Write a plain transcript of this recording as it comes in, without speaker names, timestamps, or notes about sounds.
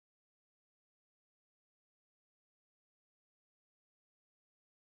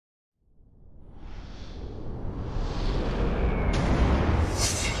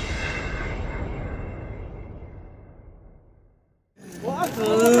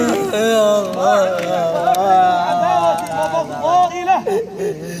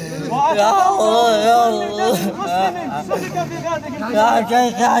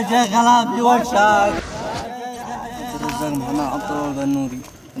شيخ الابي والشاك. عبدالرزاق محمد عبدullah النوري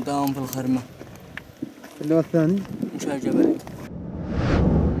داوم في الخرمة. اللواء الثاني مشاة جبلي.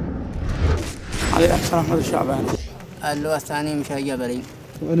 علي أحسن أحمد الشعباني. اللواء الثاني مشاة جبلي.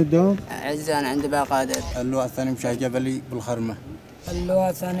 وين الدوام؟ عزان عند باقادر. اللواء الثاني مشاة جبلي بالخرمة. اللواء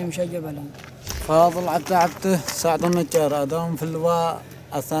الثاني مشاة جبلي. فاضل عبده سعد النجار أداوم في اللواء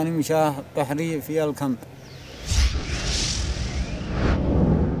الثاني مشاة بحري في الكامب.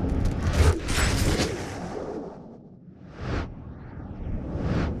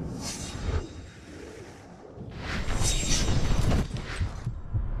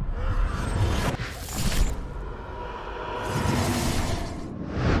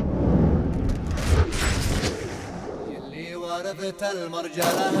 ورثت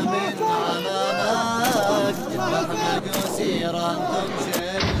المرجله من عمامك محمد وسيران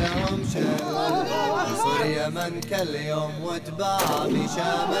تمشلهم شل انصر يمن كاليوم واتبع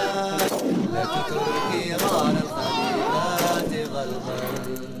بشامك لا تترك ايران الخليفات غلغل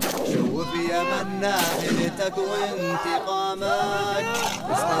شوف يمن ناحيتك وانتقامك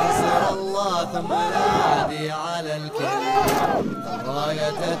استنصر الله ثم نادي على الكل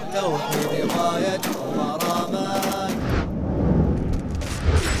راية التوحيد راية مرامك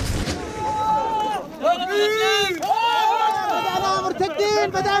بدأنا مرتدين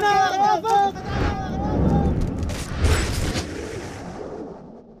بدأنا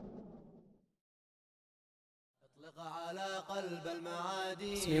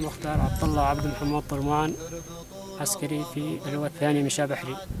اسمي مختار عبدالله عبد Turman عسكري في اللواء الثاني مشاة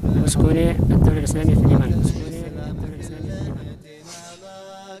بحري مسكوني الدولة الإسلامية في اليمن.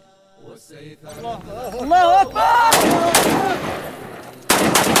 الله أكبر.